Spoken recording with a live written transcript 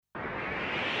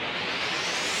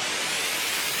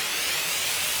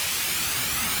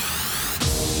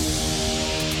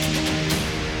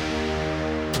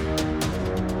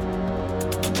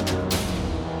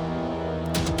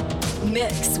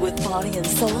mix with body and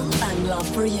soul and love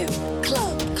for you.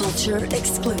 Club culture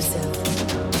exclusive.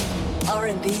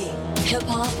 R&B,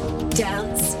 hip-hop,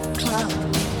 dance, club,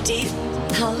 deep,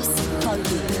 house,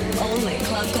 funky. Only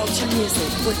club culture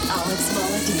music with Alex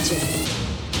Mala DJ.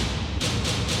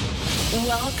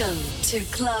 Welcome to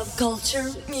Club Culture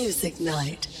Music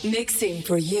Night. Mixing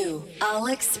for you,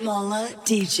 Alex Mala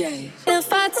DJ. If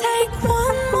I take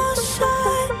one more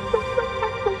shot,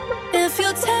 if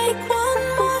you take one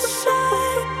more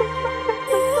shot,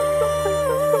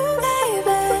 ooh,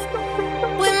 baby,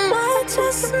 we might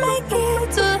just make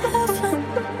it to heaven.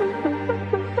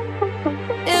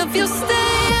 If you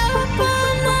stay up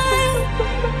all night,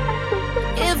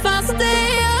 if I stay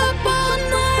up all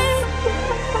night,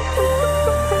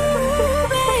 ooh,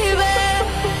 baby,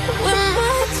 we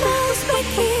might just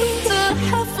make it to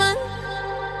heaven.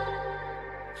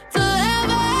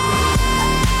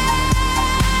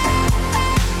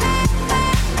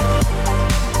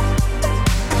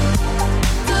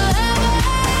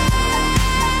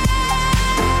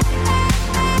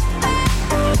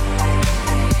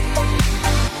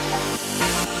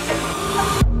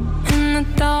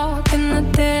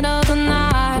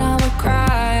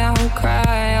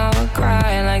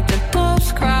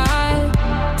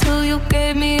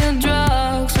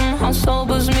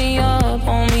 Sobers me up,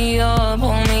 hold me up,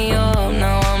 hold me up.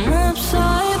 Now I'm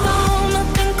upside down, I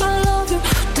think I love you.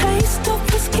 Taste of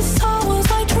whiskey sours,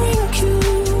 I drink you.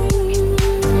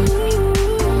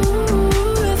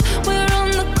 If we're on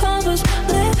the covers,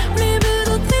 let me be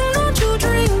the thing that you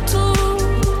drink to.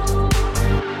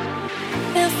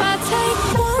 If I take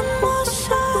one more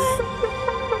shot,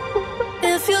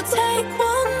 if you take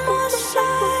one more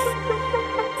shot,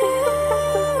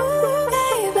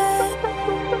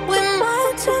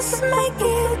 just make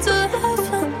it to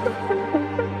heaven.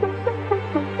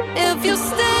 If you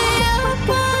stay up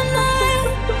all night,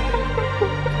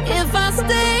 if I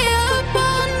stay up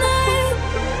all night,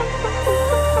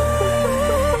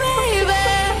 ooh, baby,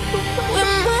 we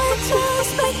might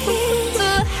just make it to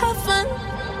heaven.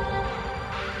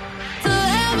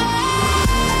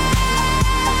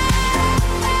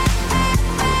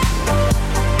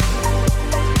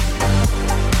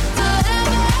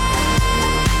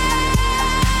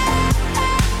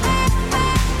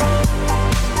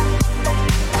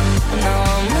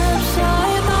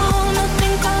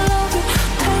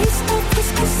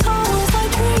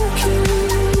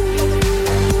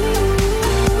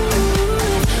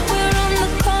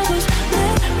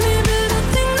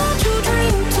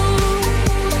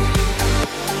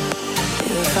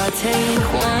 Take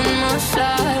one more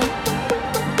shot.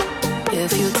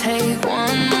 If you take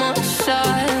one more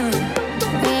shot,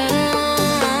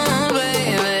 ooh,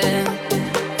 baby,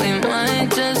 we might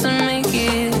just make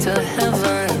it to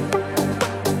heaven.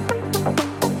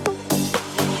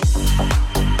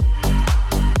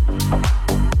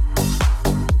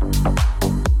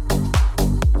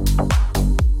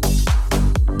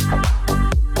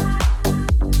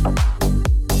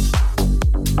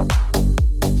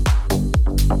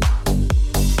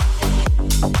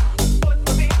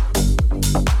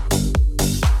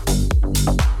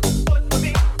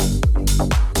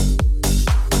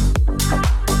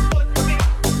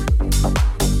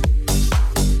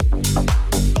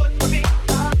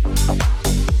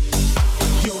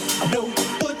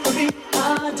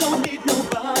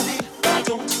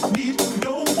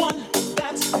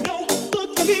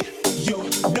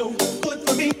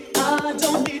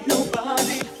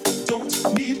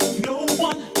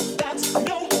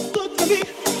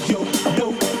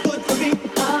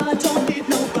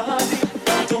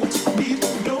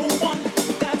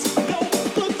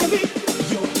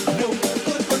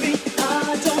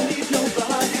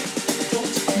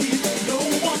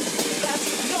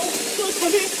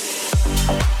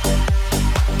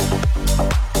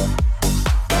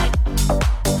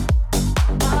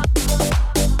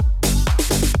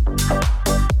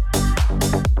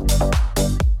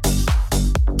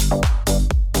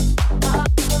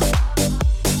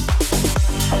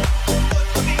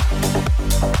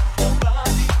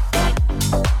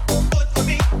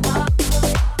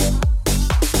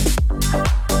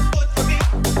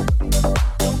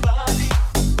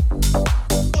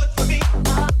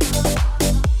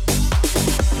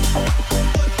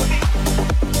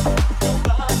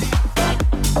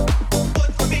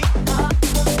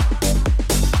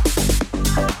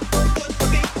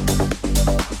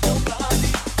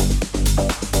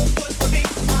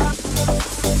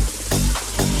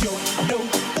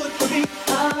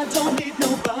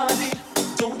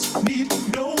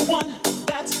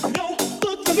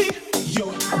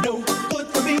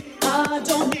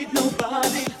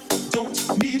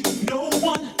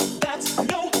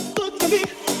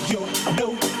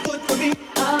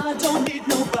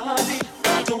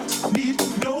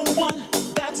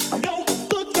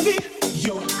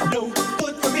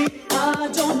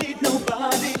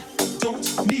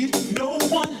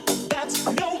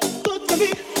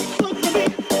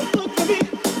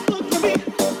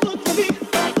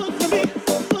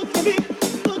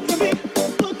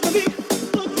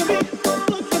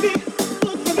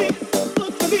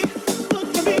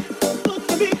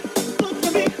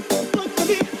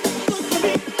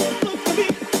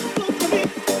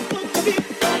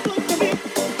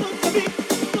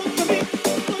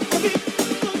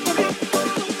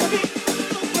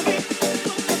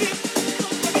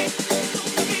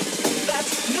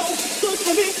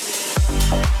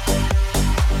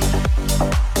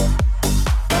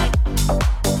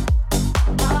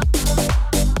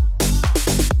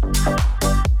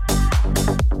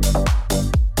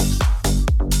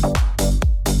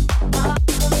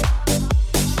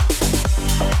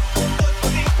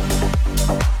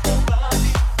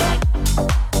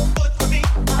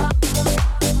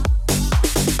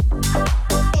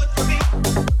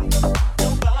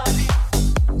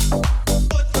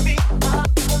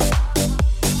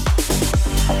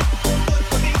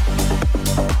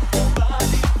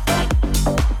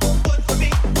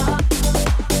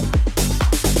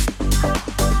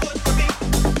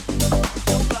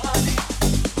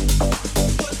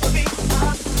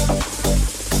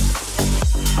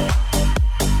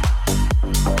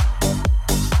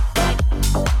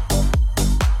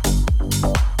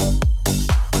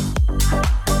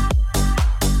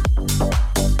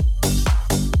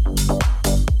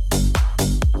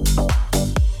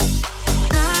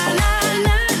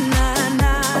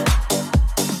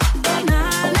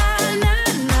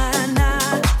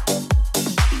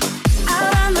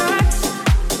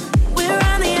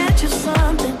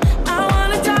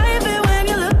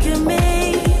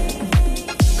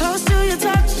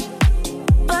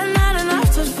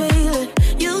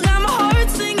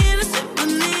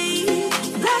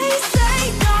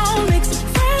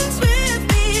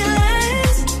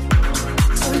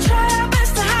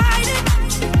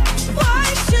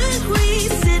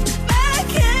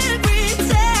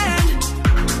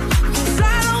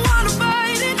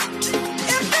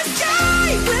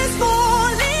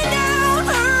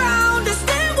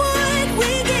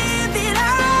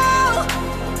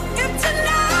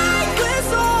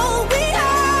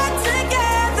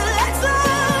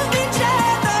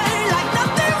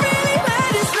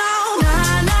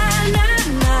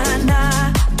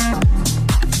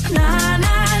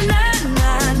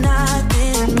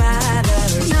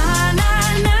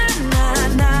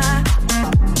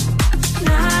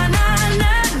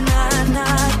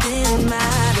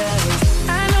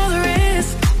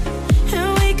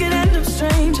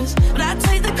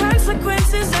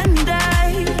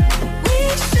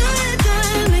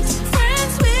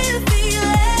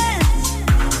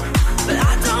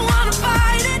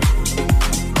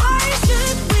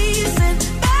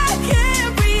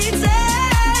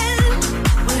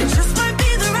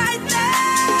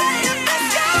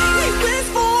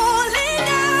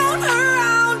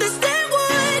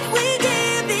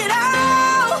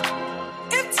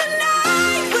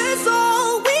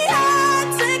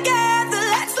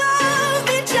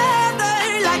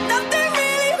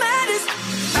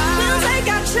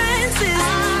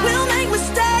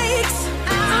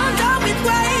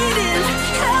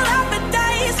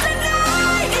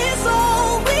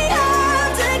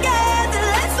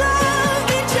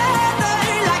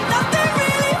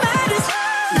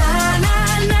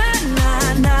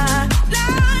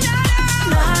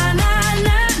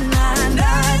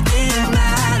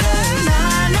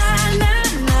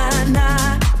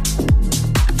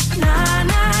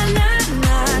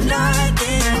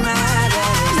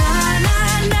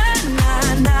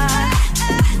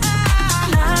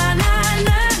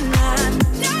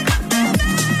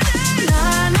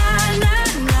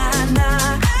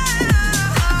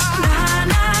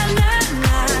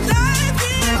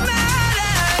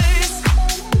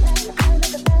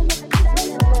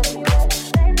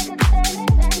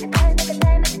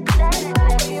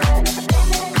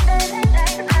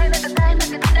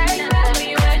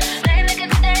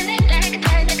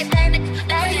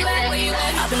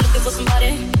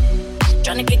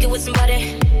 Tryna kick it with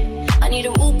somebody. I need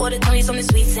a woo boy to tell me something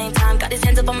sweet. Same time, got his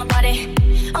hands up on my body.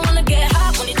 I wanna get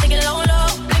hot when you take it low,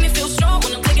 low. Make me feel strong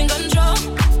when I'm taking control.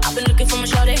 I've been looking for my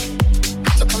shorty,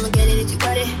 so come and get it if you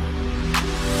got it.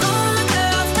 All the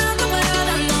girls round the world,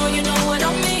 I know you know what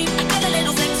I mean. I get a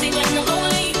little sexy when I'm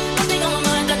lonely. Nothing on my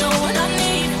mind, I know what I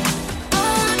need.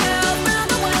 All the girls round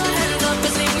the world, hands up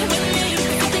and sing it with me.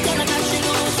 If they gonna catch it,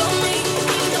 know it's on me.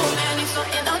 You know, man, it's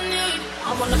something I need.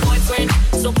 I want a boyfriend,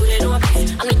 so put it on me.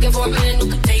 I'm looking for a man who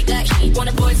can take that heat. Want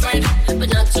a boyfriend, but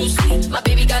not too sweet. My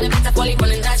baby got a bit of quality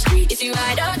running that street. Is he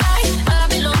ride or die? I've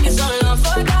been looking so long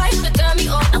for a guy to turn me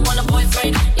on. I want a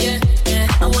boyfriend, yeah, yeah.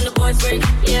 I want a boyfriend. boyfriend.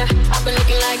 Yeah, I've been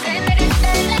looking like. I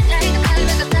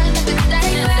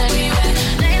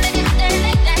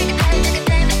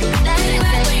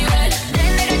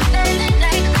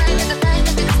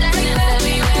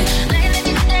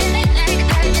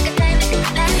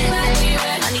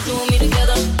need you and me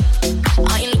together.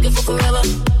 I ain't looking for forever.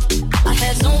 I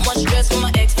had so much stress from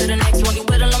my ex to the next one. You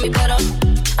better love me better.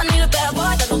 I need a bad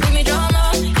boy that don't give me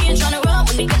drama. He ain't tryna run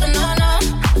when he get the nana.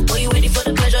 Boy, you ready for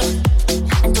the pleasure?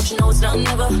 And don't you know it's now or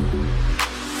never?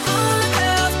 All the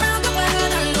girls round the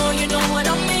world, I know you know what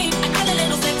I mean. I get a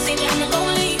little sexy and I'm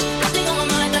lonely. Nothing on my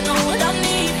mind, I know what I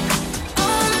need.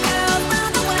 All the girls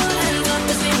round the world, hands up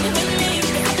and sing it with me.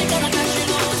 If you think I got you,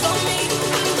 know it's on me.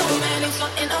 So man, it's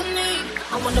something I need.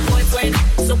 I want a boyfriend,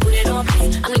 so put it on me.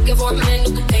 I'm looking for a man who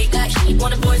can take that heat.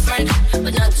 Want a boyfriend,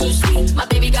 but not too sweet. My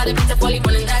baby got a pizza while he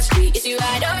running that street. Is you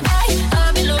ride or die?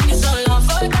 I've been looking so long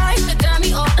for a guy to turn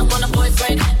me on. I want a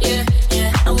boyfriend, yeah,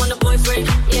 yeah. I want a boyfriend,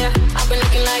 yeah. I've been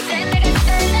looking like that.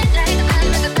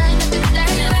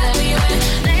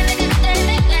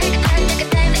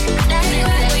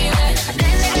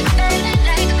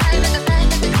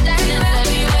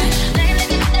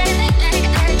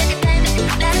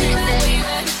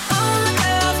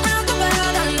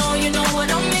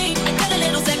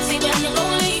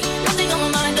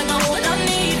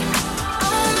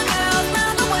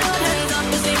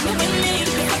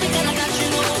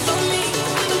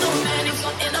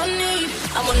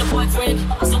 Boyfriend,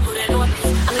 so put it on me.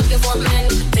 I'm looking for a man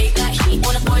who can take that heat.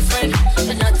 Want a boyfriend,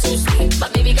 but not too sweet. My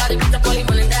baby got a pizza while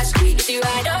running that street. Is he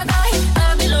ride or die?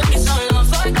 I've been looking so long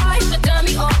for a guy to turn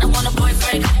me on. I want a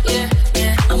boyfriend, yeah,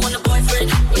 yeah. I want a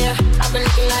boyfriend, yeah. I've been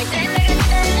looking like that.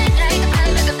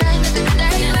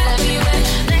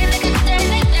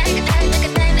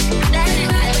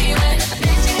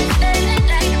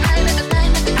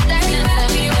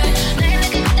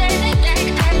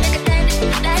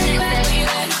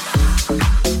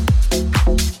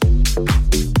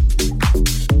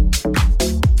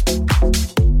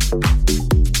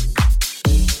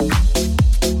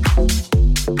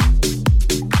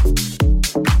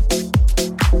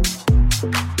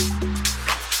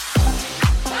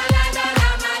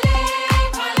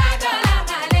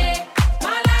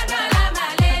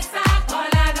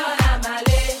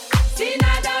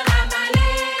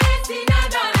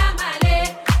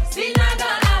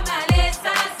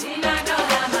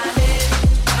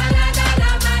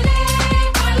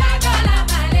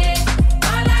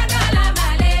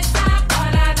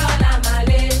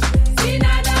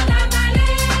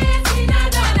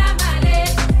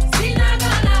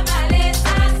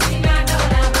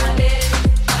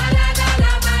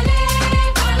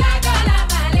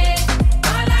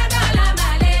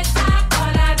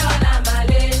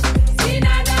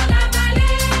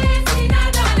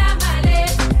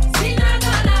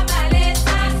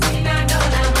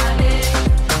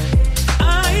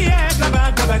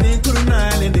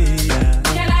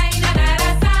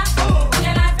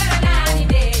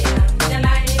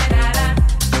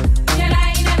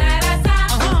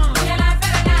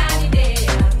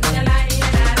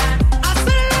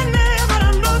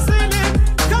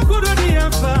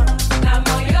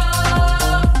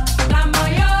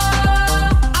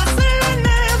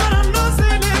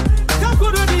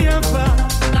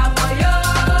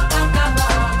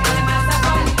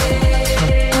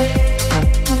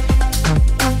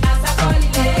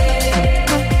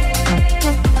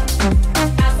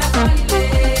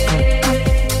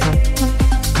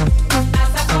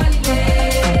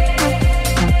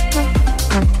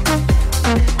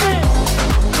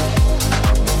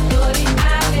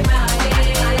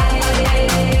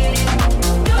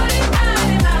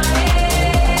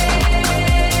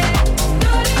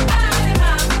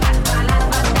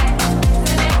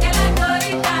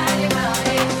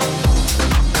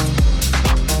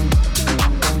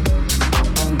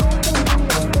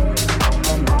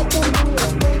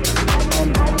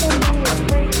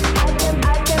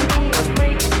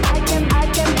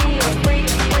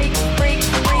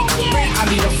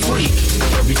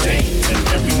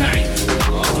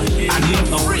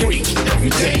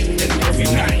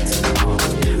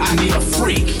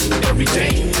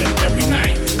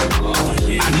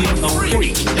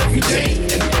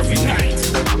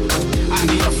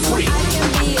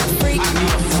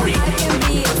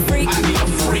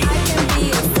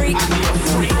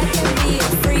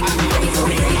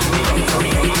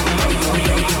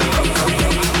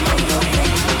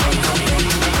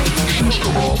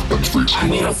 I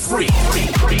need a freak. I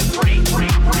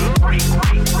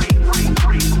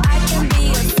can be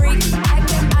a freak.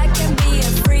 I can be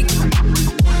a freak.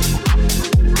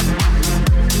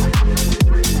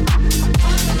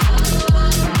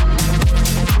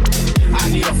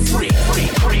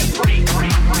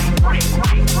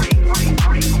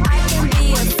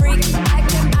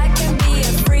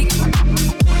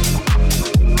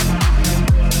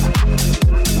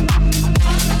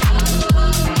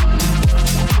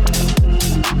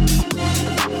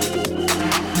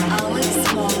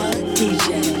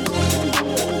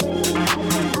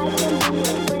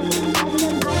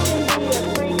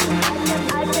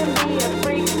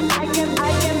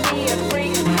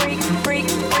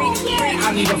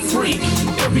 need a freak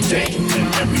every day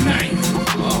and every night.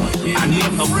 I need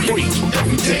a freak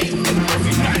every day and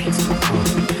every night.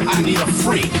 I need a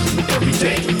freak every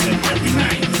day and every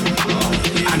night.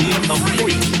 I need a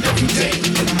freak every day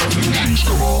and every night. Freaks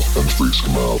come off and freaks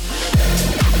come out.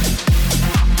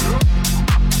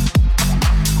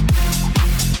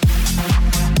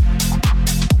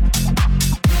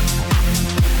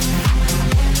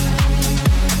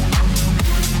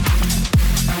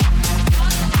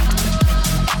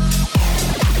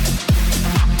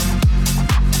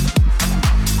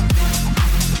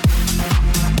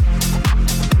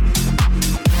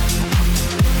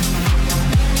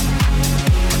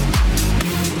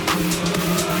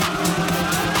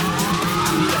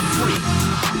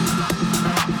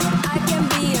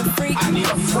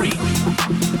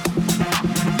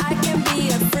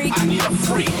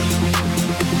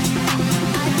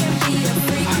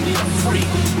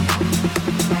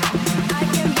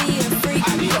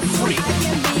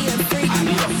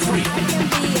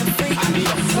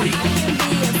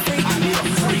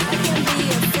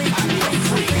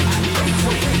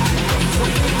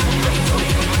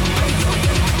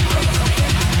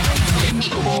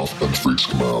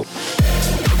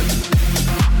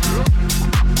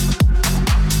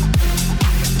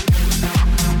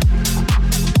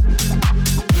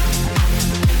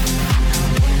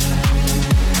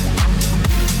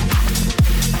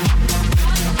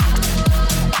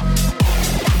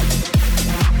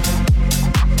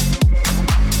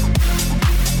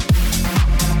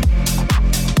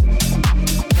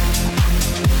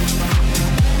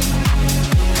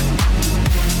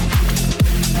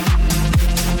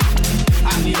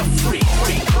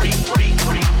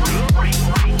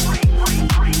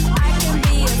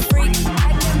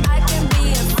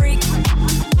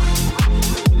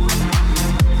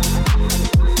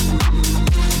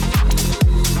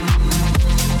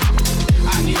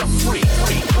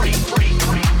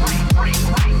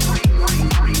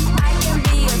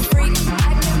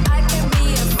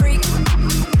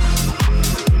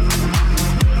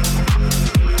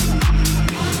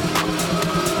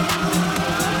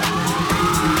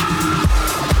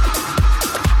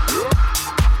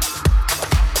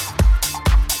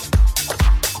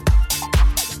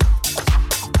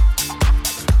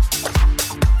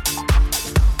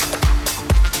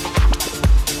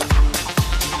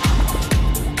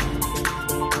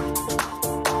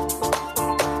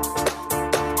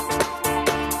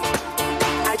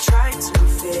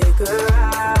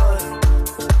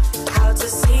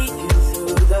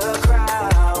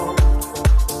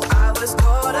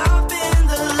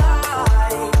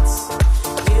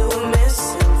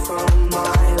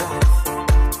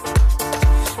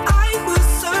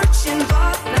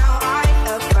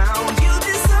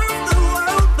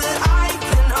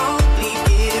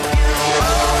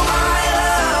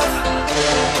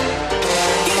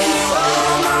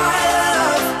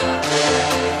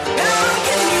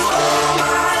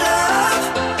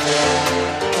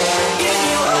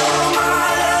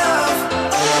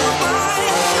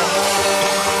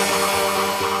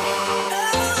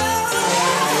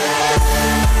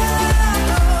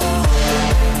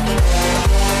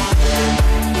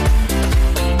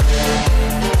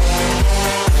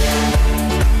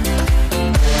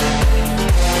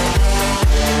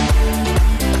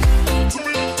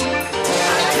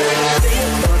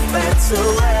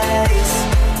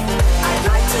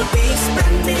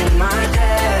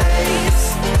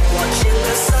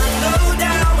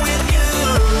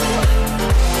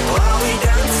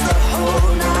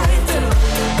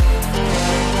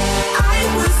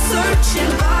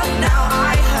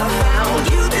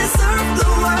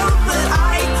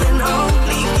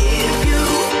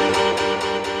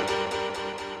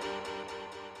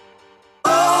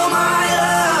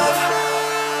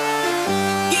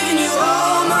 Giving you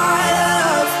all my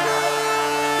love.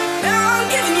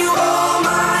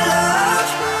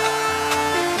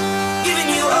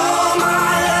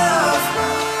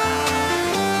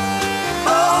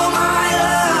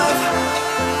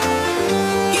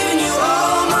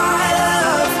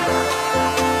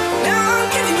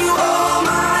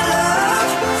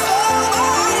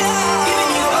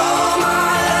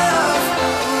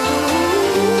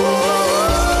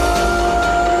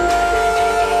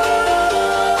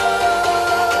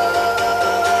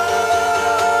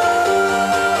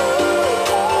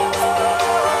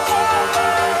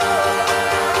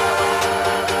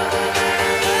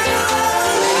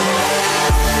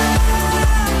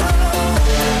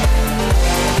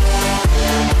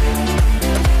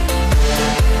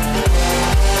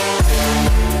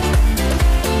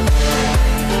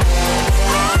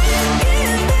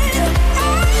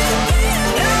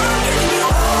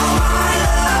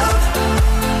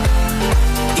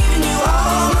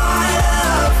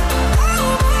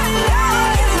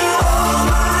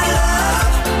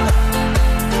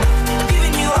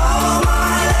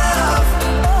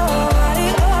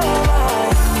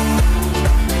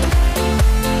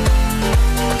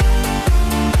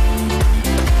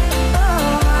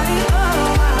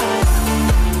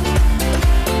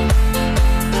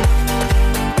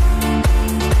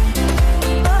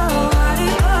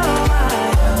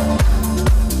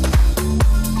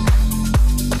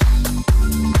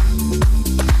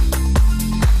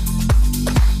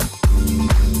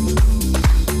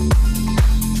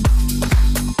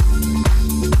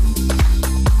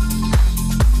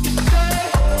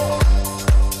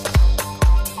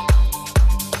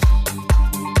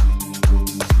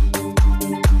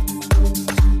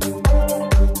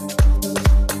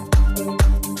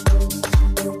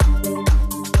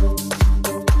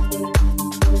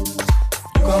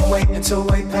 wait until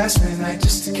way past midnight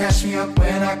just to catch me up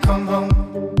when I come home.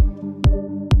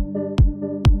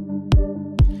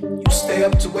 You stay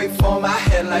up to wait for my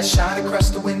headlights shine across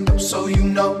the window so you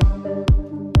know.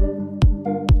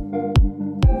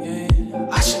 Yeah,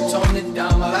 I should tone it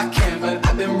down while I can, but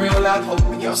I've been real loud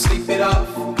hoping y'all sleep it off.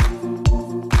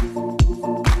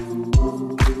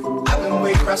 I've been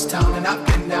way across town and I've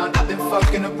been down, I've been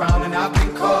fucking around and I've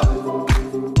been caught.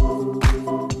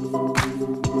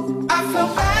 I feel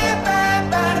bad,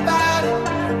 bad, bad about it,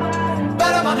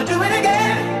 but I wanna do it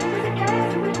again.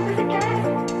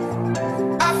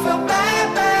 I feel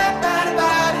bad, bad, bad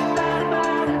about it,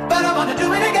 but I wanna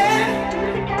do it again.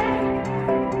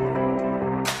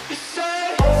 You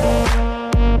say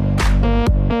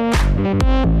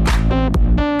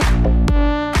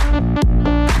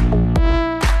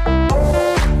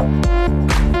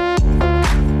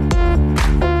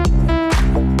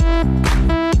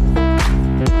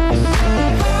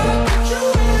how could you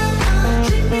ever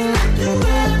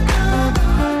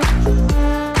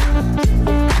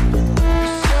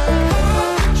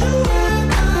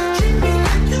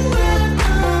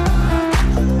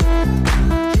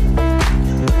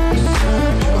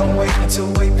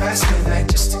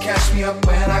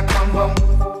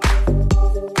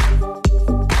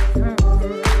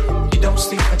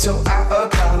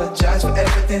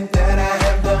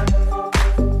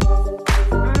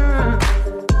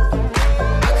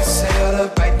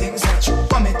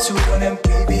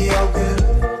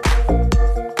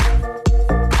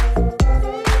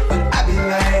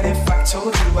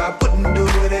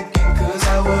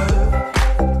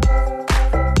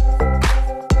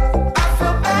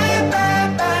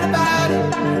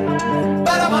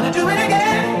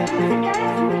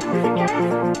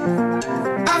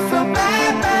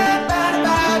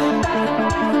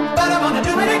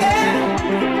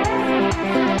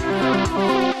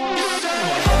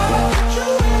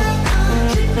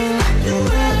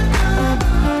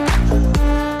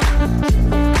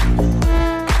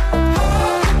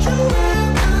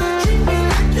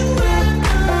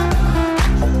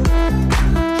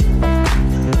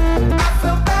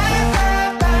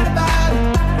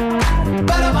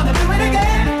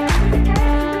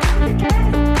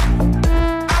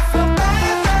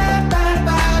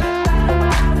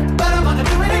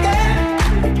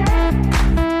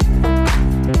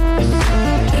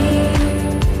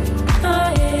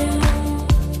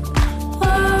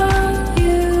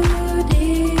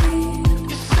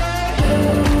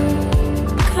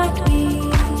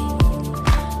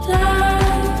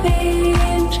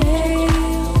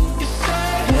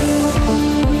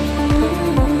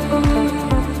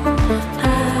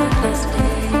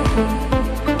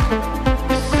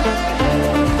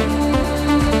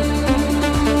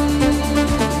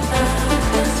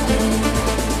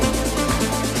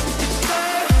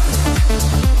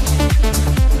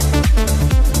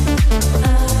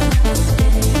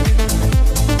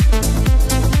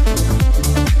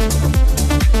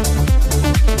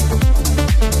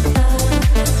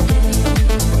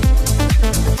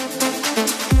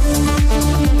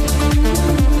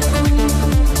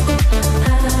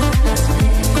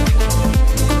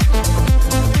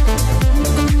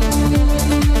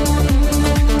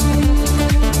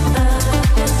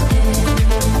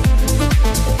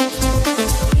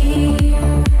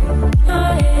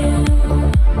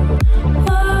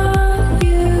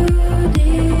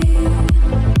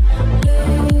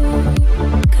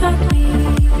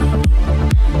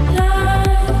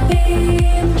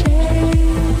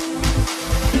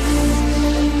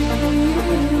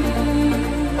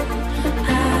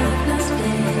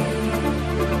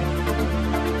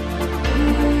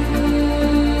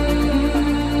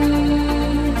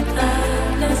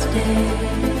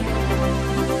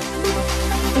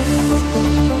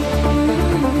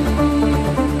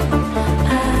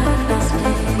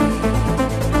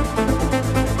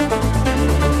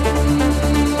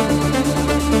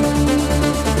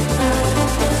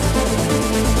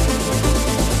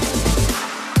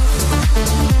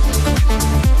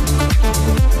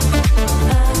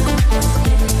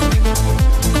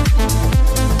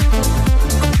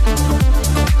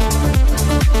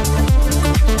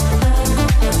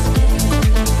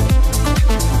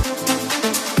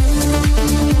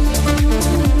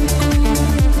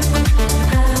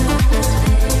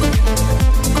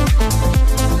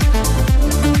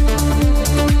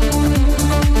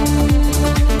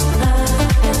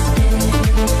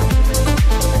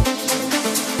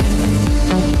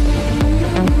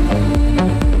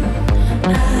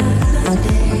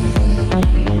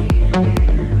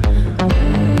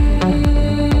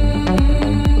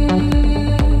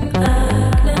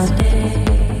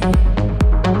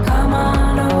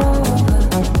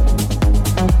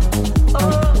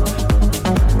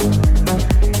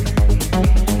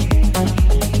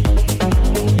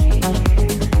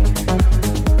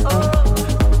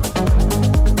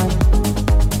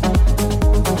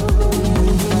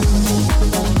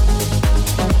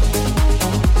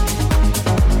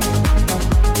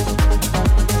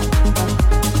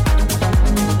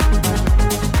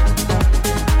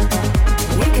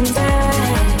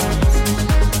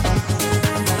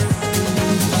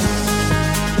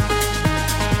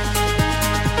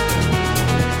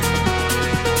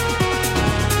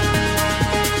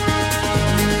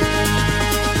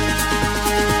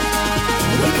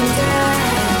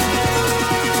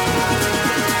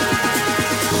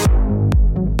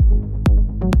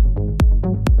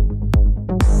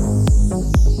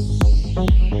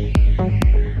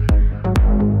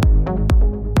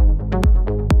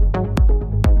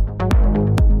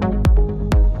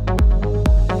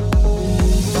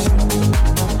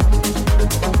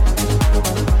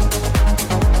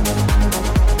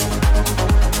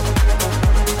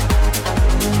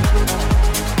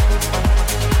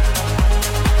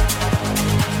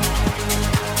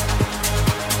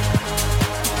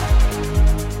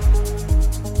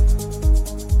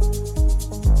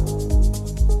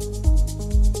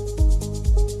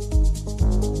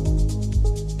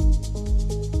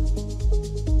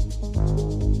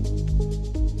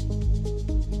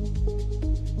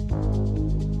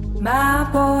My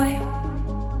boy,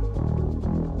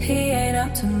 he ain't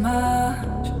up to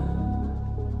much.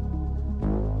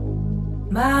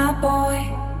 My boy,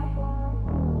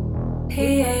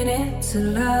 he ain't into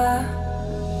love.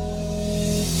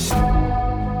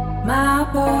 My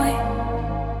boy,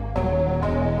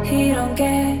 he don't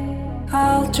get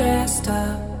all dressed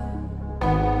up.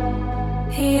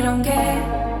 He don't get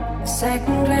a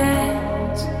second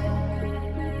glance.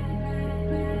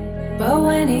 But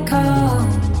when he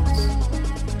calls,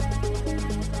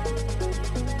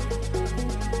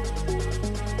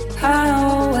 I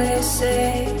always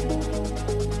say,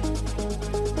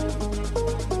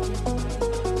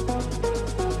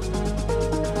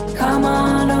 come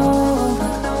on over.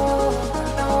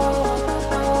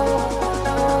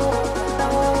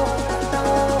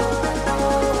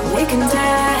 We can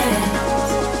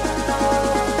dance.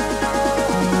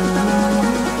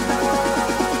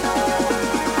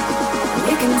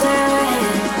 We can dance.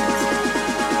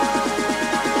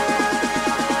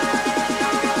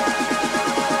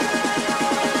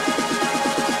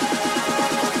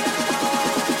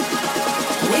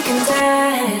 We can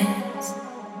dance.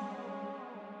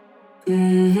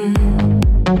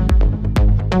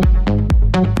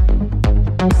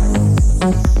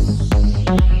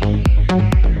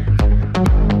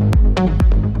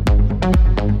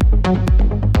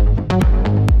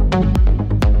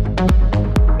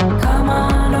 Come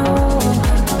on over.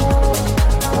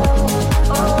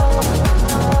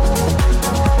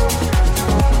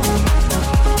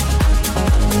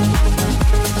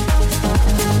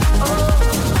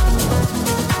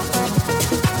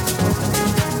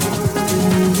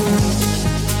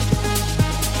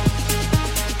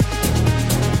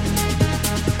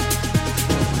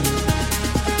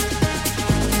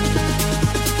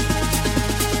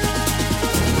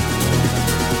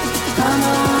 Come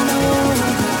on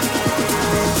over.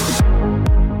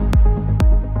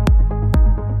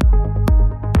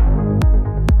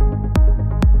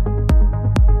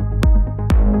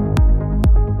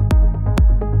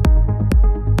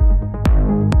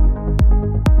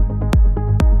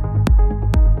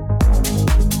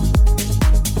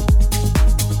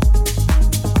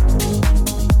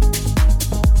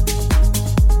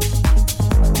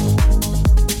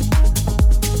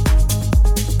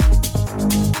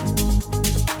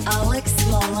 Alex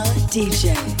Lala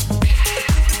DJ.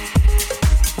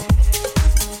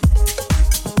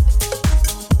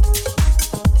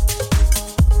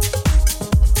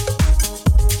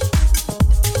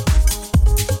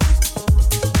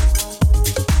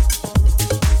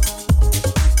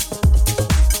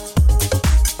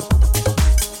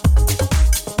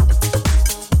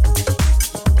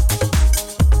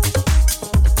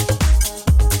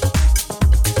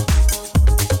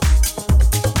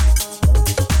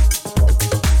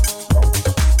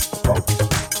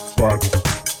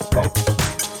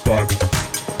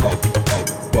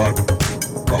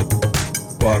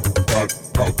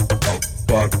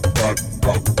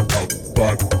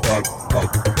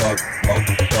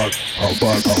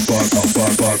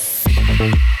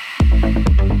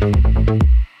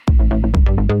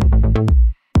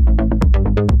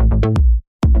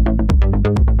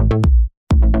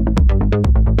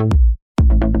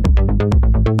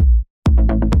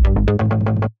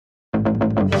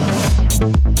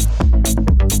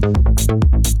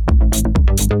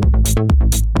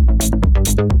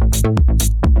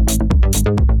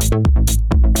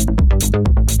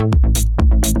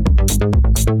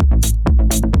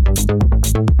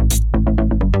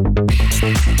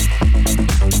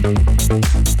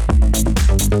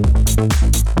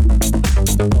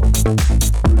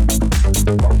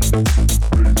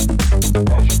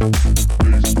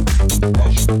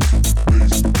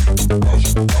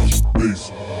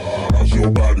 House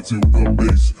your body to the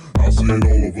bass. I'll see it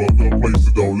all over the place.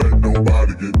 So don't let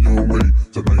nobody get in your way.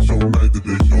 Tonight's your night,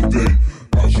 today's your day.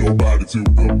 House your body to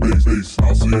the bass.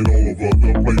 I'll see it all over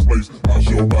the place. House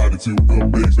your body to the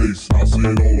bass. I'll see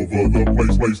it all over the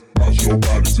place. House your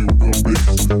body to the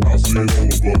bass. I'll see it all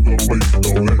over the place. So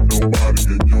don't let nobody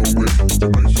get in your way.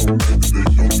 Tonight's your night,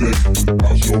 today's your day.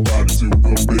 House your body to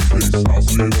the bass. I'll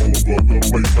see it all over the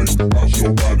place. House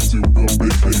your body to the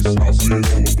bass. I'll see it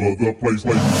all over the place.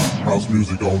 House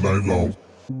music all night long.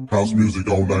 House music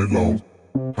all night long.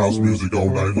 House music all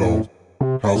night long.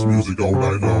 House music all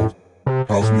night long.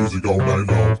 House music all night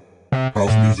long.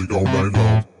 House music all night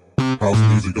long. House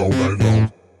music all night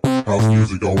long. House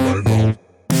music all night long.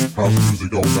 House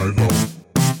music all night long.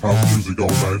 House music all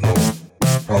night long.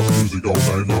 House music all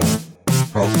night long.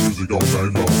 House music all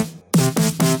night long.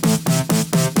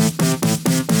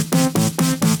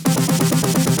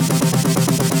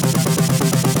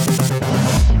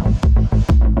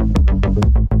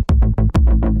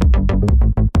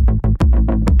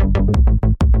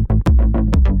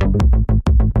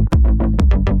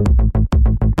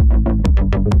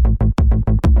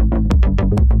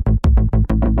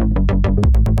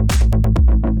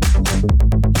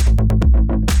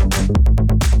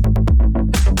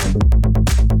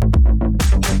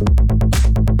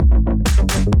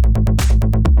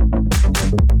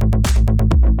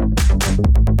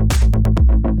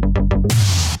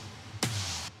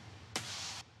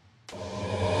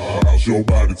 your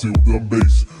body to the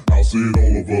bass. I'll see it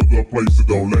all over the place, so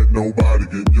don't let nobody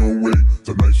get in your way.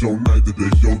 Tonight's your night,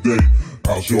 today's your day.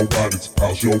 House your body,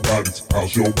 house your body,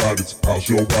 house your body, house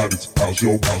your body, house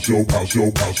your house your house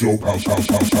your house your house house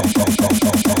house house house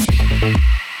house house.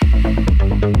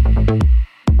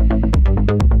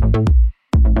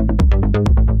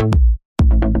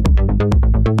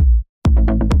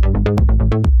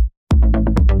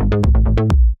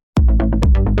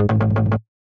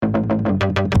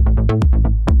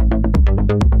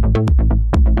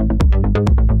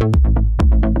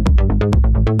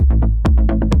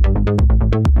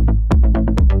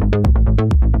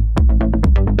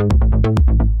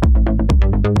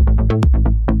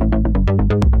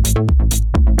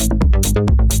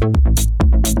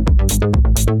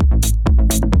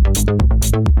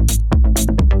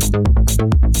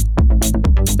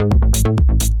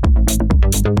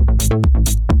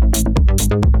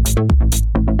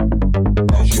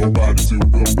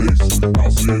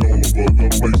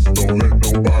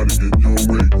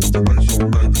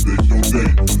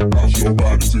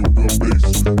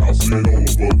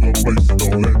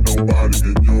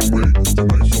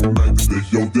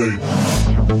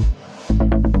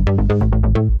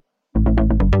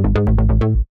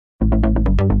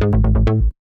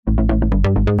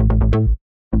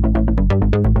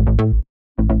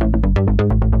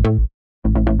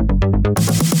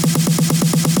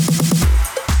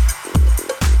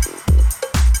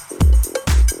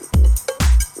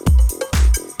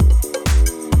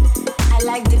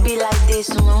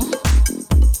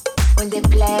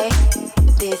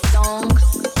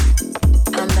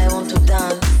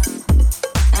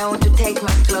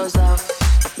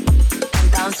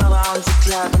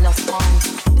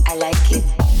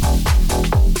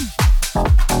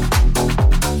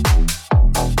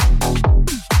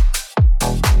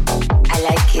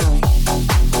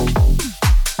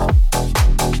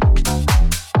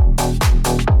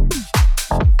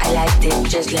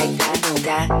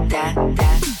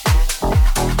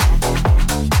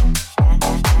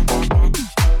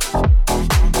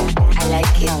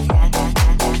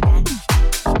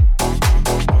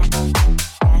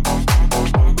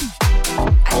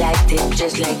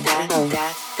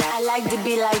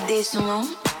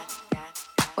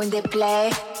 When they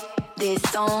play these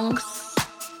songs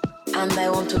and I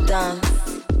want to dance,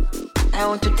 I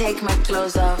want to take my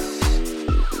clothes off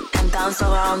and dance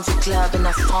around the club in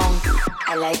a funk.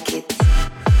 I like it.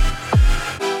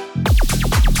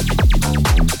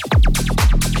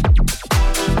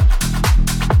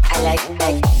 I like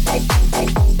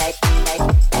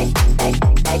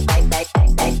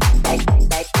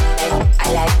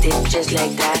I liked it just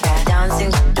like that.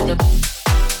 Dancing to the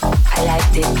I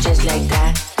liked it just like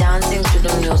that. Dancing to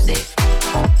the music.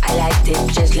 I liked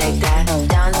it just like that.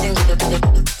 Dancing to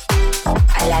the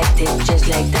I liked it just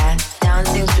like that.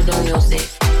 Dancing to the music.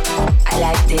 I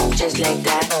liked it just like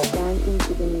that. Dancing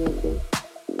to the music.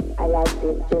 I liked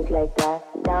it just like that.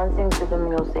 Dancing to the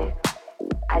music.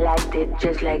 I liked it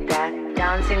just like that.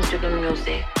 Dancing to the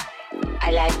music.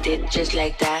 I liked it just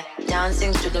like that.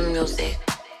 Dancing to the music.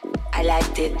 I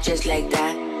liked it just like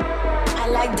that. I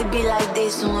like to be like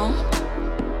this,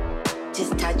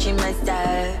 just touching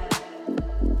myself.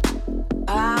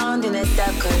 Round in a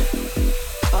circle,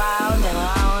 round and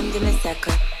round in a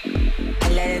circle,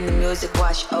 and letting the music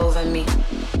wash over me.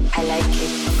 I like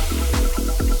it.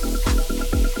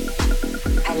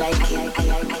 I like it. I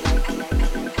like it.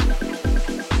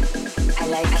 I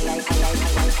like it. I like it. I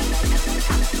like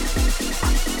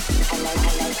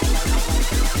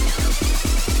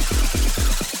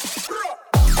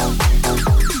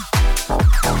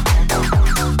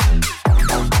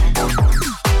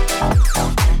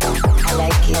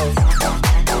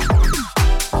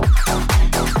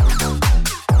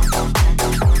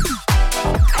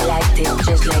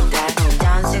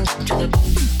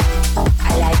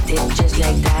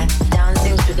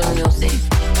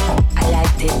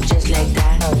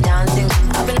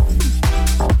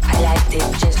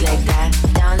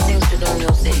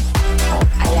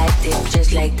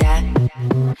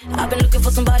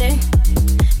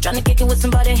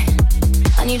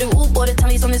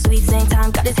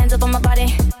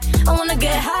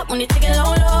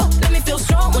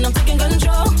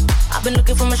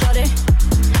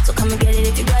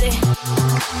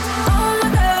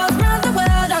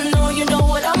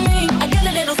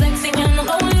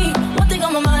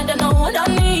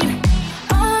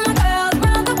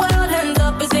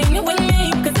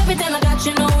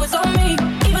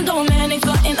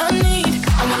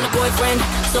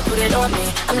so put it on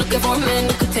me. I'm looking for a man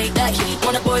who could take that heat.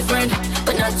 Want a boyfriend,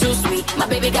 but not too sweet. My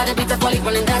baby got a beat that's while he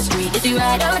running that street. Is he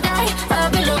ride or die?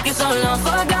 I've been looking so long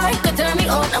for a guy could turn me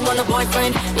on. I want a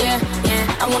boyfriend, yeah,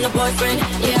 yeah. I want a boyfriend,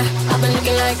 yeah. I've been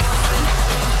looking like.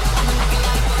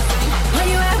 Where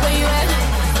you at? Where you at?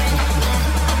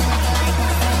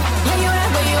 Where you at?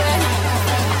 Where you at?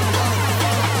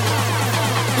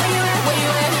 Where you at? Where you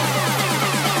at?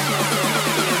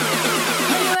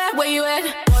 Where you at? Where you at?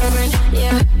 Boyfriend,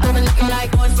 yeah. I've been looking like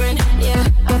boyfriend, yeah.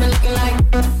 I've been looking like,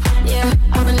 yeah.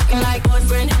 I've been looking like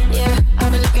boyfriend, yeah.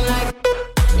 I've been looking like,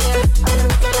 yeah. I've been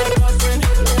looking like boyfriend,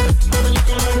 yeah. I've been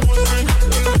looking like boyfriend,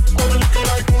 yeah. I've been looking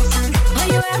like boyfriend. Where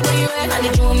you at? Where you at? I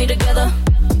need you and me together.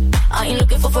 I ain't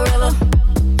looking for forever.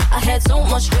 I had so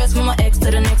much stress from my ex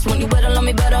to the next one. You better love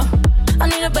me better. I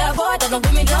need a bad boy that don't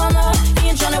give me drama. He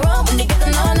ain't tryna run when they get the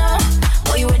nana.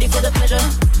 Boy, you ready for the pleasure?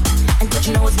 And don't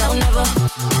you know it's now or never?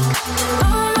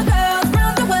 All my girls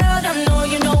round the world, I know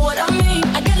you know what I mean.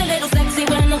 I get a little sexy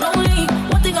when I'm lonely.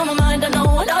 One thing on my mind, I know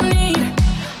what I need.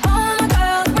 All my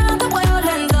girls round the world,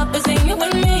 hands up and sing it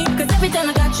with me. Cause every time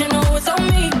I got you, know it's on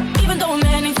me. Even though a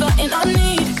man ain't something I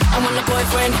need. I want a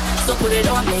boyfriend, so put it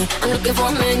on me. I'm looking for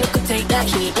a man who could take that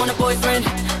heat. Want a boyfriend,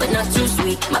 but not too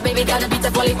sweet. My baby got a beat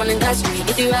that's while he running that street.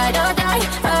 Is he ride or die?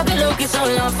 I've been looking so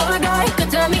long for a guy could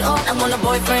turn me on. I want a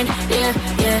boyfriend, yeah,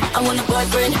 yeah. I want a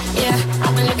boyfriend, yeah.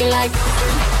 I've been looking like,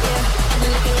 yeah. I've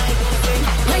been looking like boyfriend.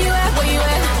 Where you at? Where you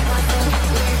at?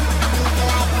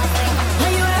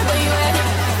 Where you at? Where you at?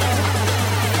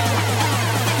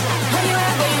 Where you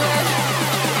at? Where you at?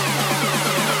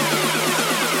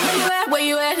 Where you at? Where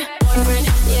you at? Boyfriend,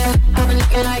 yeah. I've been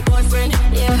looking like boyfriend,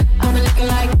 yeah. I've been looking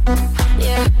like,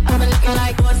 yeah. I've been looking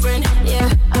like boyfriend, yeah.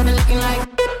 I've been looking like,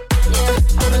 yeah.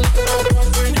 I've been looking like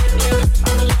boyfriend, yeah.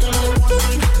 I've been looking like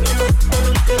boyfriend, yeah. I've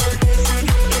been looking like boyfriend,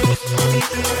 yeah.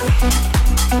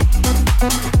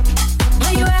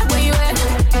 Where you at? Where you at?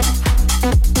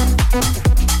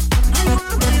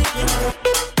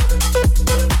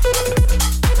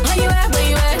 Where you at? Where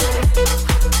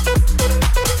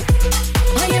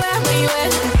you at?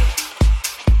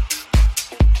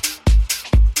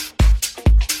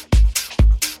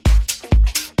 Where you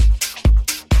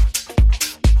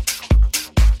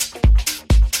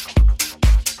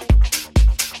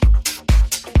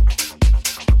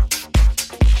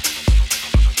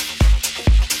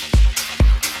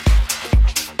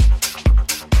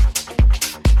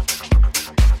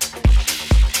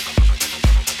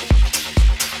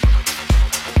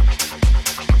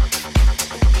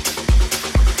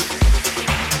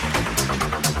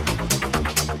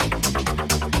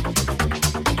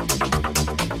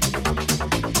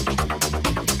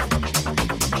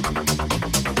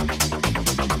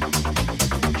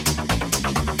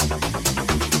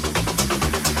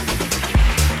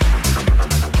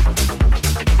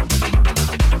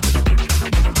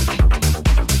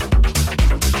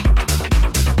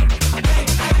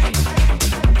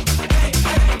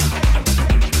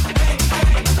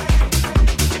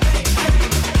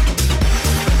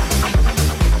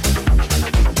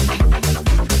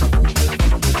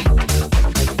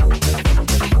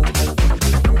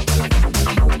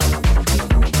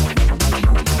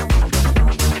at?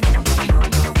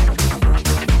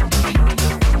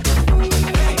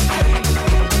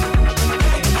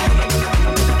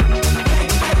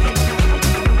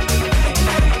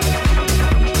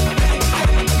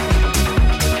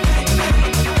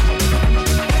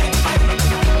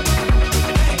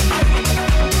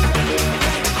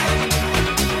 Where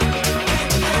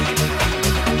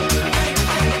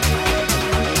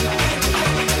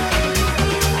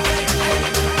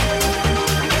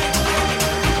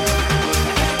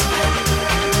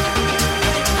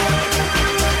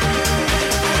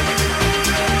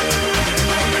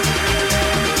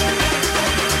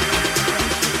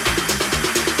you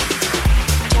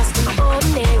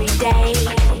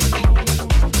at?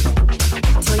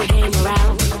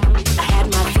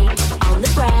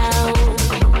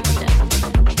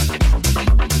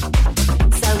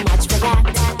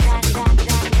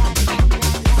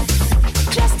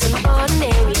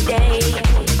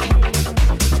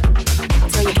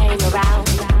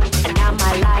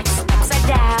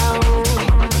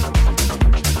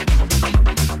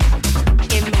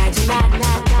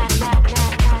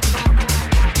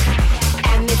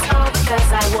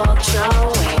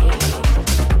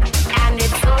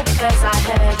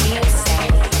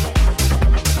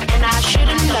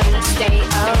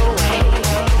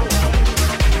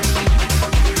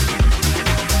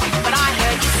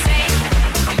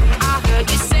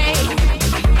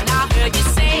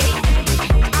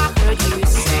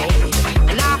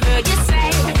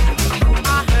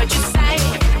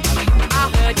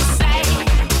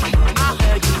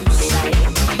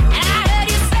 I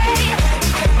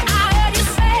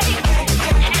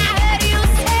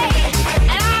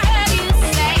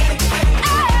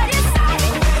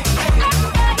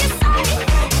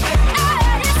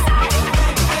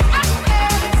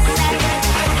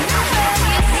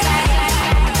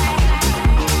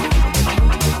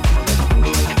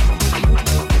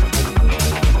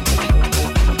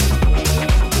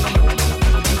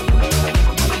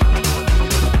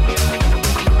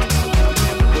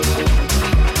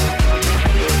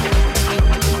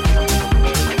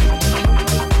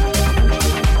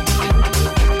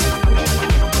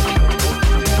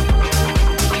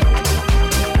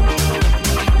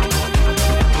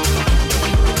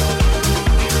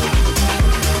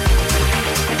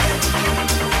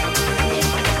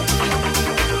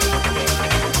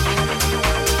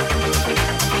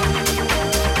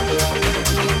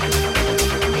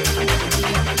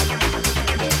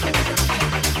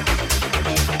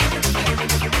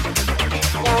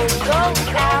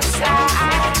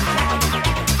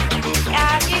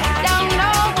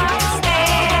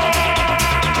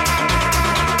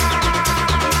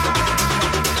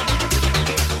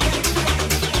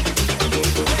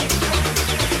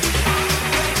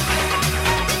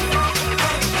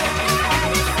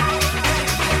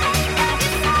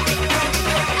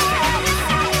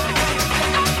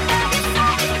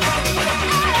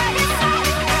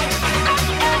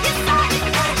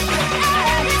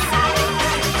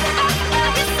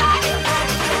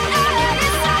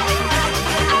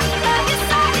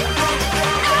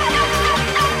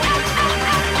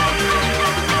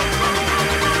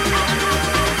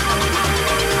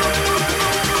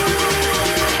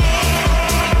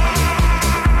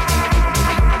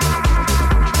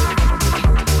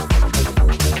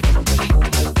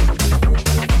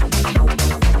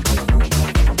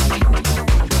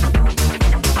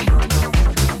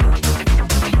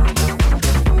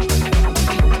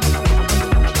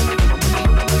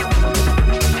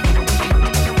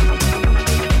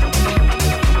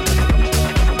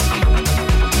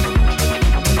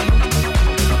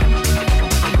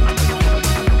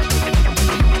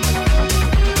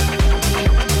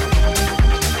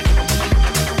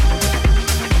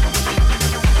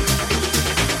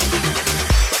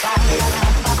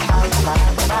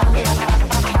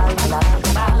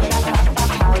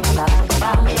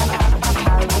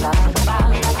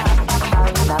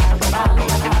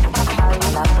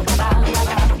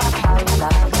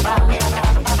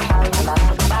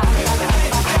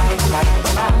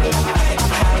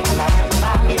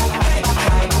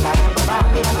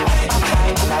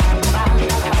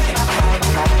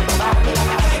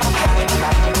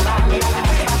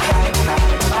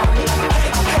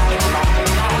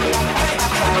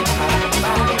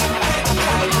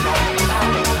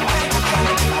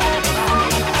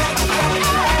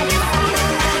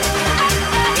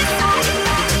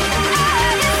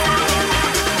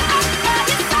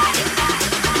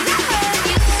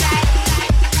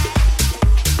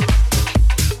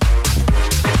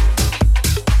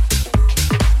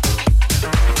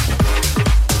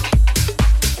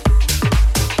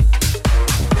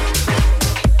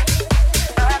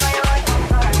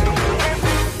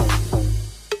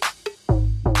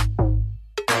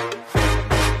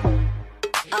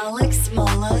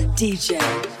DJ.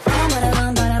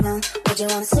 What you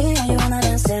wanna see and you wanna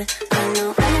dance it. I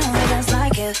know anyone who dance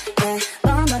like you. Yeah.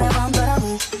 Bum ba da bum ba da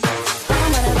bum.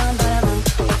 Bum ba da bum ba da bum.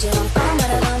 What you want? Bum ba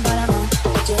da bum ba da bum.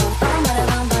 What you want? Bum ba da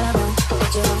bum ba da bum. What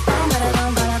you want? Bum ba da bum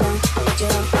ba da bum. What you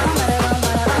want? Bum ba da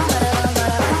bum ba da bum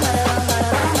ba da bum ba da bum ba da bum ba da bum ba da bum ba da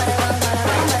bum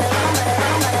ba da bum ba da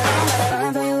bum.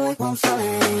 Falling for you, it won't fall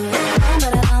anyway. Bum ba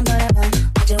da bum ba da bum.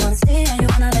 What you wanna see and you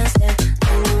wanna dance it.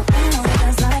 I know anyone who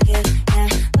dance like you.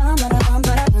 Yeah. Bum ba da bum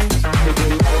ba da bum.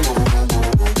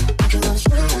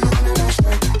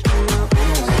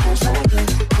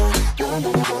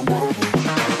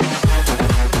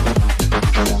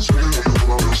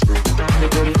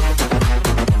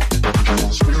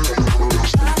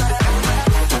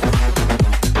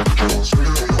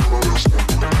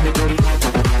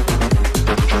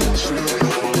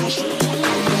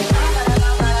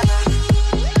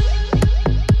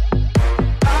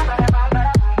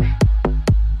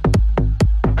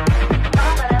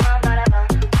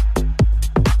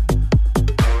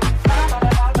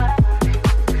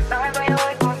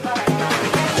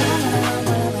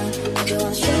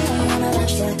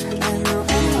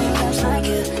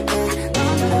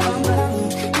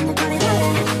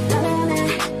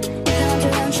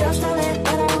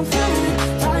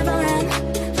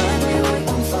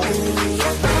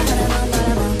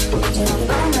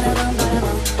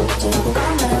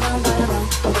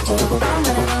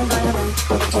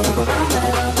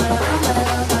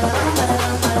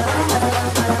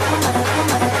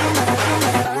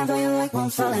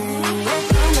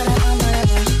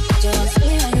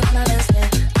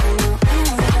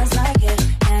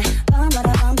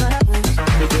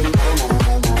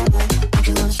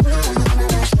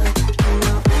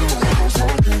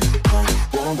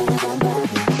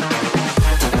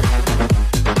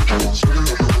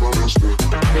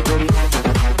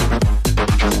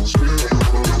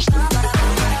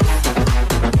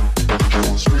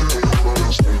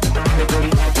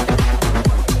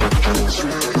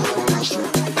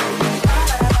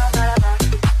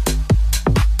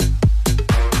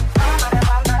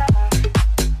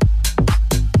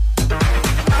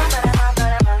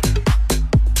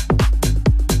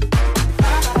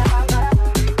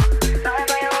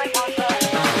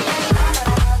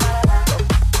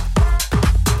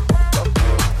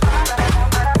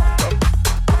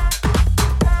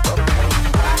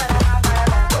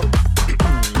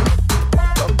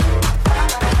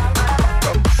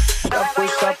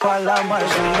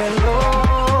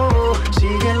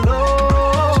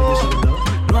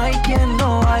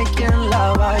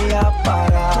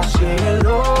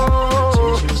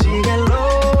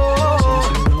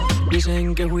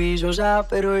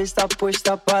 Pero está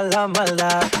puesta pa' la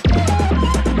maldad.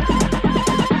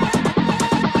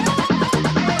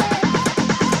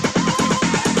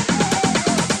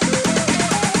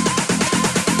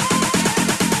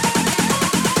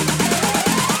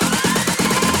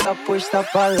 Está puesta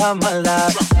pa' la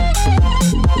maldad.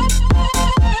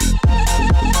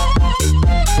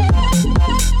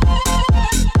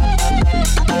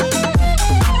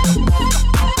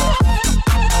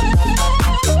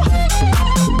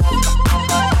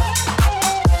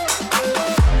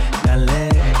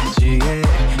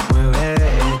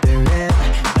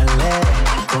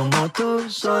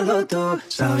 Solo tú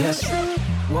sabías.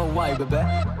 Worldwide, bebé.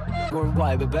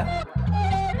 Worldwide, bebé.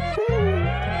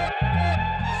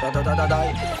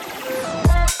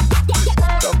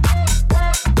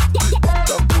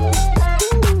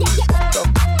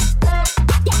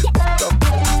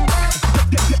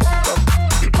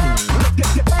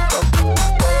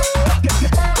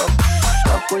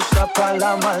 Apuesta pa'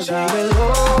 la maldad.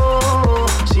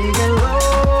 Síguelo.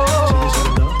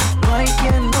 No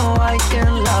hay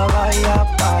quien la vaya a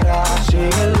parar.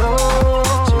 Síguelo.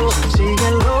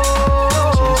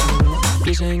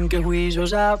 Dicen que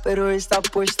juiciosa, pero está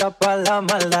puesta pa' la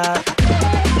maldad.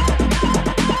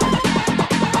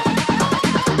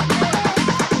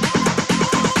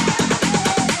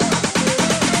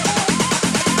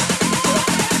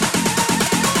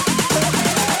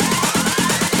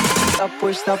 Está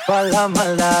puesta pa' la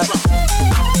maldad.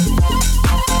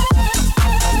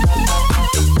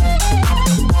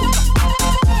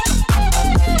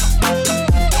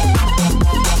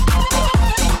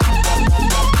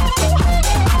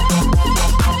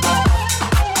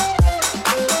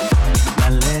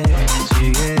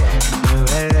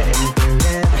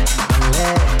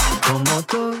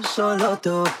 Solo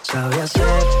tú sabes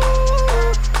hacer.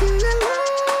 Síguelo.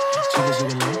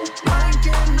 Hay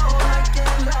quien la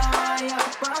vaya a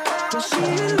parar.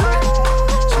 Síguelo.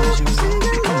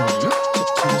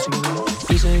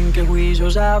 Dicen que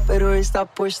juiciosa, pero está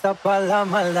puesta pa' la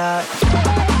maldad.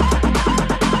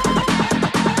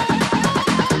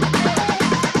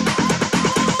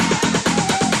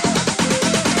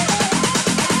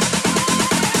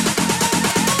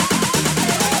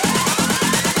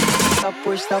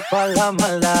 lista para la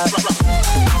maldad.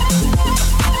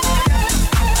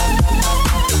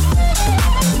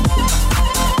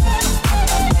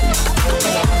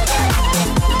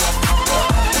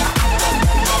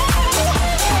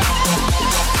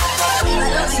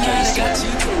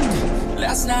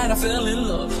 Last night I fell in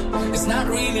love. It's not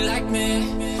really like me,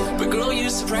 but girl, you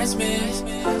surprised me.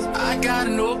 I got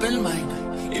an open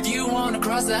mind. If you wanna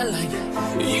cross that line,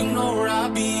 you know where I'll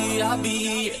be, I'll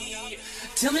be.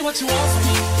 Tell me what you want from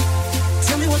me.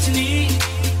 Tell me what you need.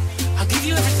 I'll give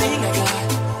you everything I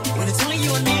got. When it's only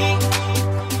you and me,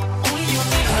 only you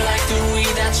and me. I like the way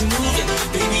that you're moving,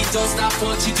 baby. Don't stop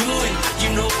what you're doing. You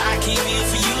know I came here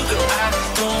for you, girl. I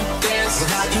don't dance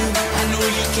without you. I know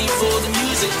you came for the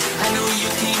music. I know you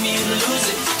came here to lose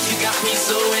it. You got me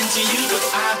so into you, but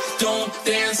I don't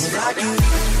dance without you.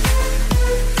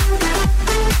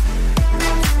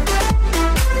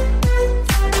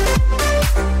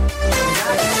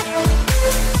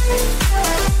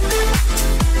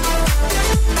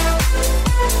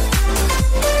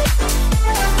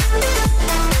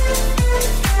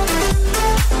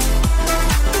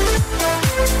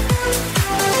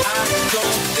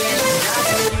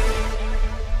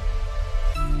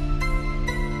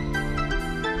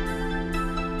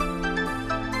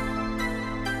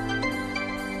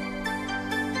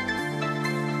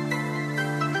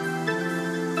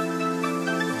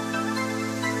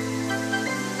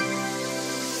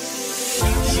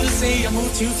 Say I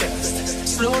move too fast.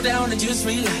 Slow down and just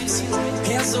relax.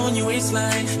 Hands on your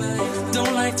waistline.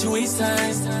 Don't like to waste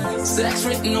time. Sex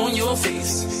written on your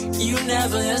face. You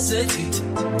never hesitate.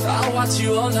 I'll watch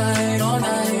you all night, all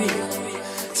night.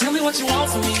 Tell me what you want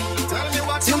from me.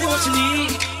 Tell me what you need.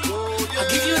 I'll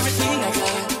give you everything I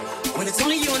got. When it's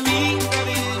only you and me.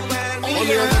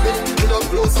 Only you and me.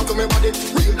 Closer to me body,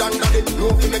 real and got it. No,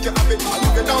 we make you happy.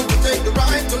 I'll get down to take the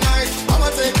ride tonight. I'ma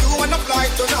take you on a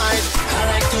flight tonight. I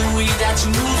like the way that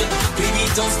you're moving, baby.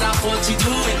 Don't stop what you're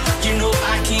doing. You know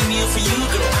I came here for you,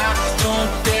 girl. I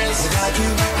don't dance without you.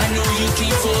 I know you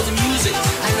came for the music.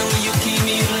 I know you came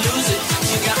here to lose it.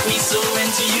 You got me so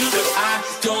into you, but I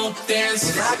don't dance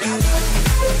without you.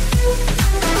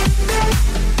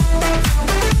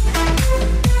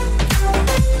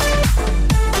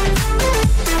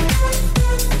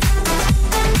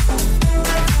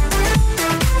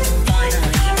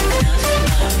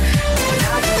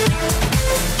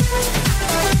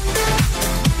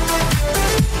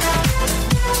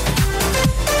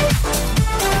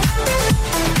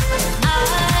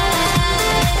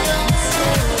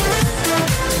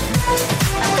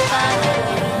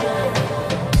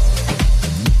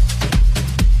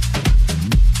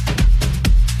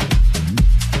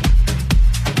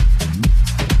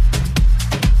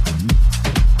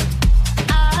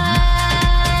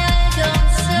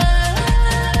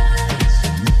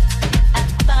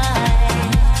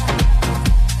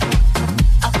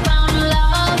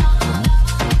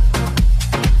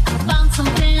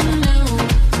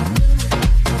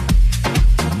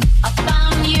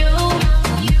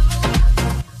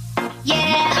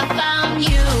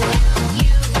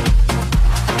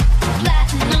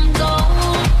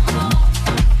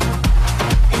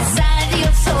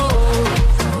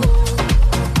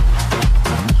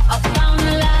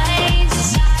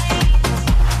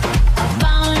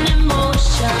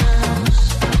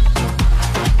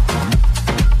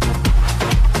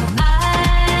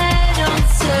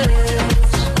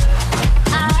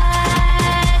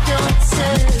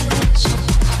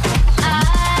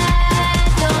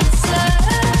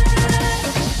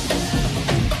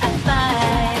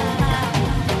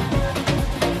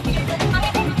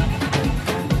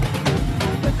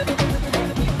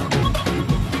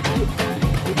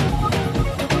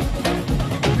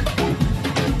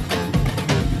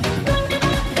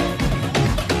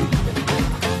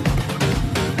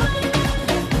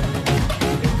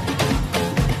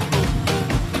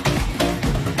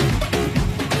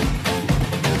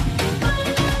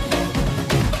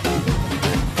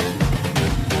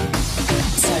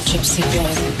 gypsy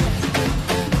blood.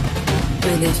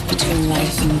 We live between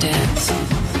life and death,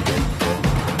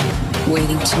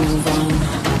 waiting to move on.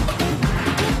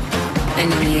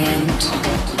 And in the end,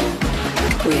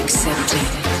 we accept it.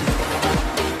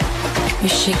 We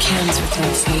shake hands with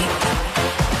our fate,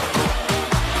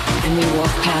 and we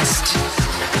walk past.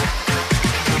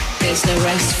 There's no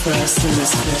rest for us in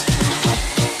this world.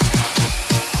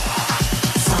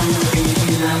 Something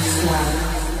in love.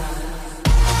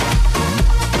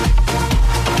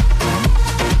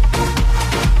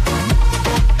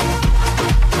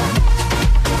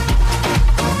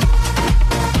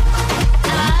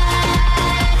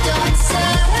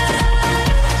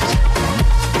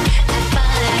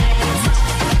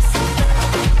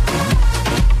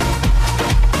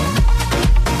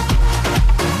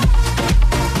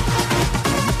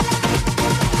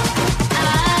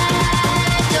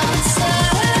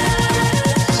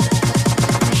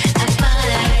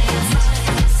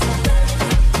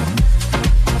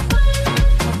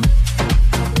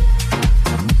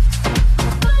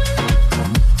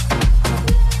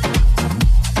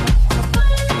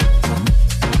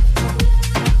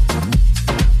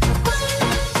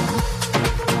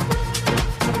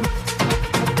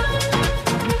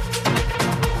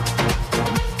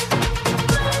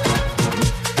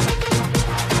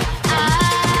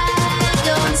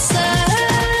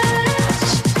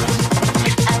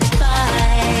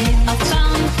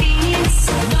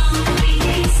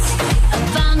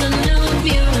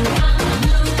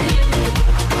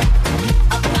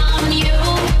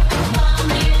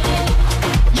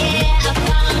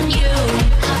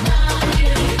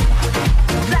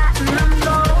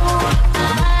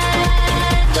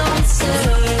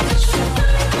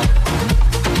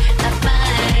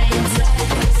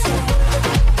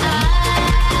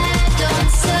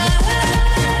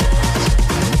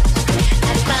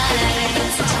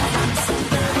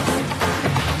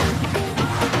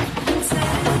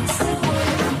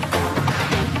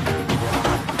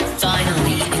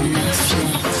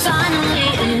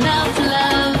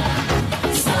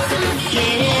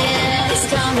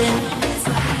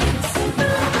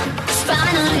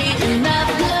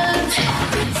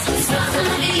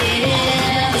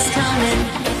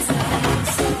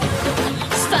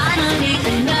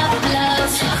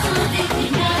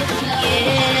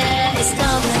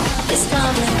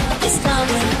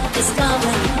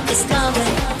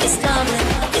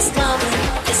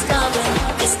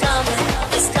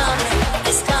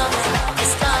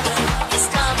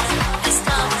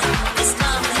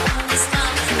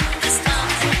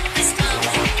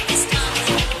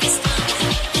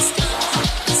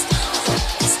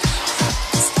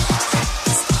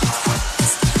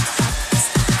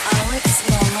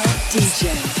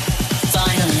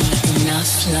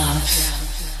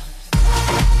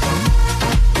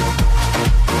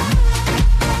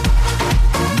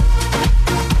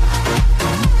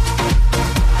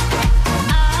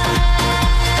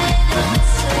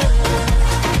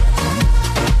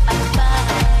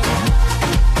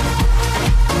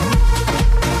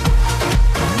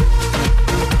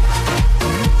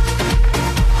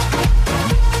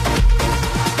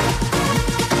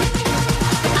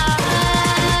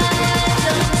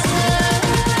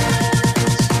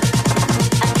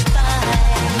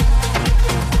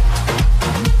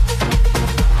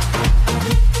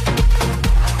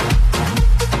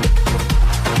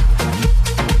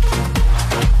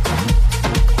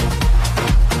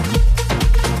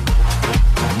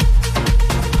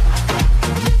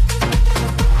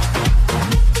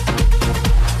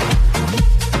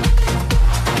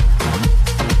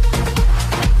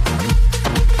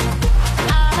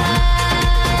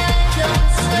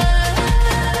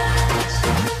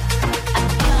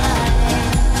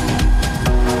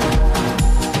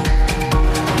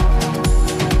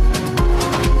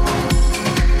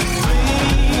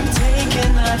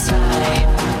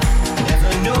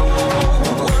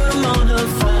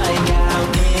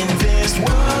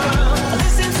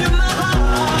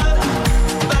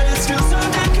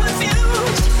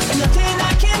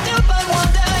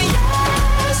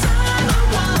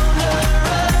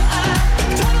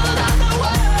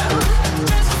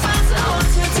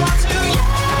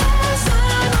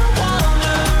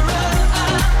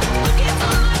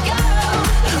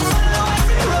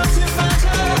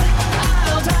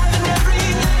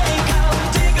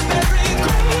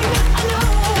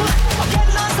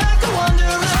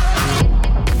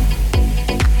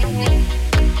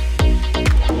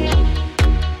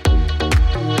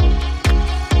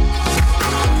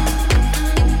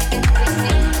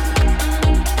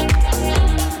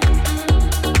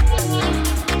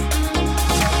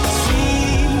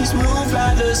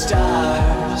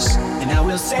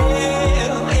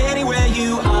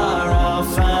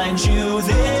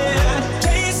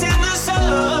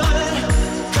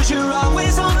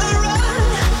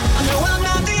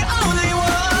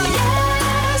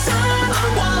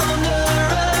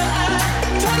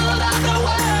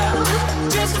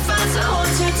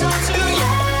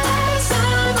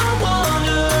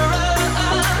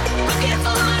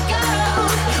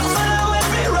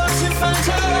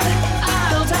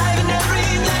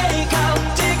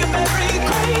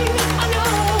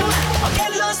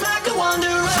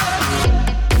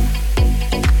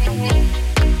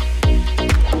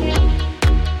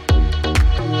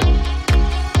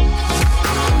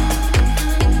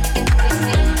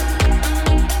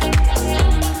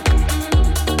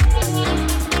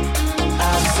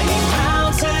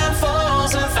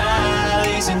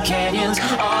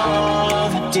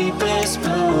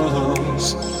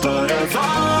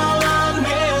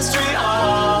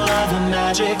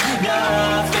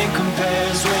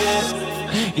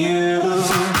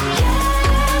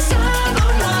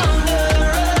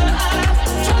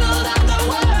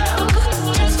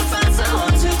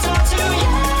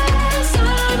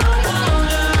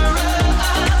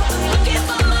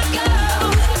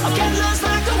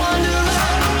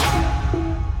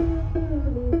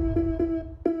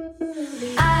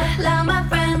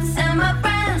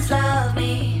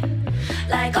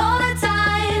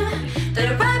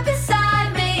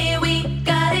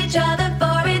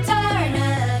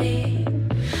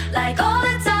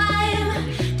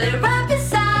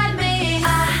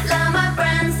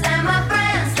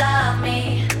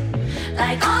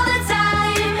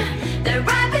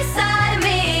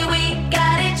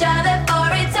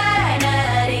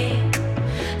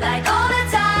 Like all the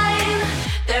time,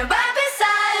 they're right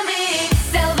beside me.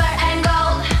 Silver and gold.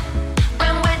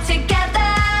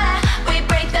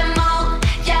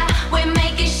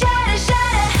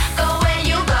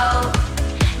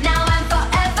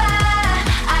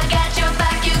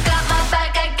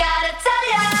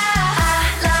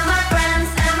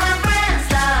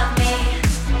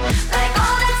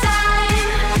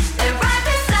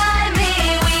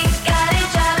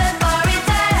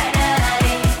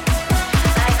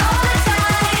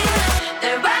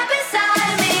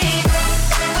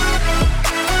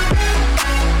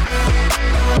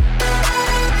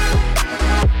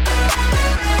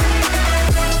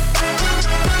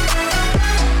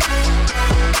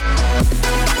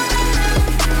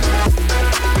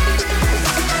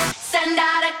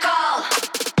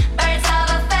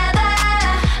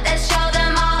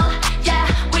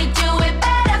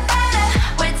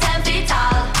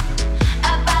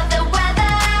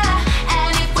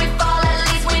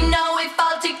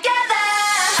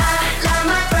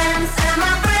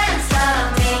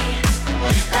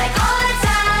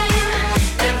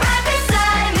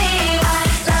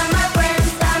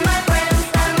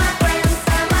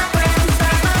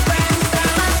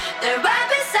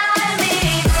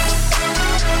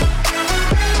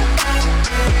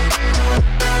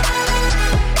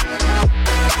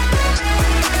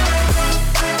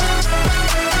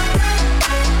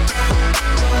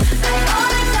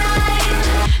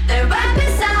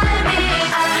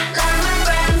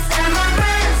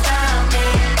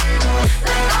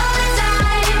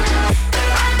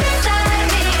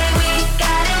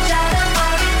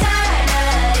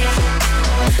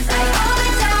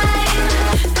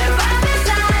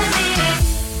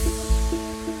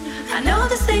 know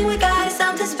this thing we got is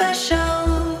something special.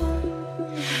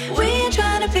 We ain't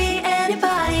trying to be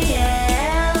anybody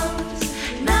else.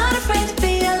 Not afraid to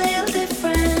be a little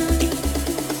different.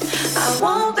 I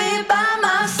won't be by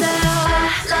myself. I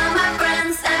love my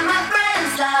friends and my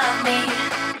friends love me.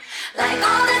 Like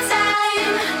all the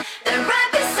time, they're right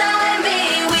beside me.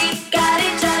 We got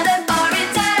each other for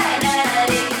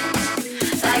eternity.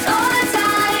 Like all the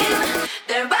time,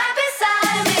 they're right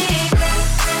beside me.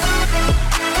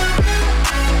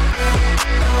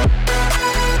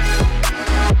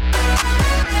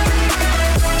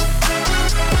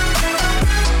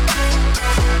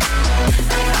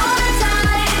 Like all the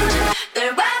time,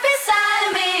 they're right beside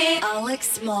me.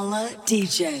 Alex Mola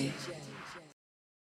DJ.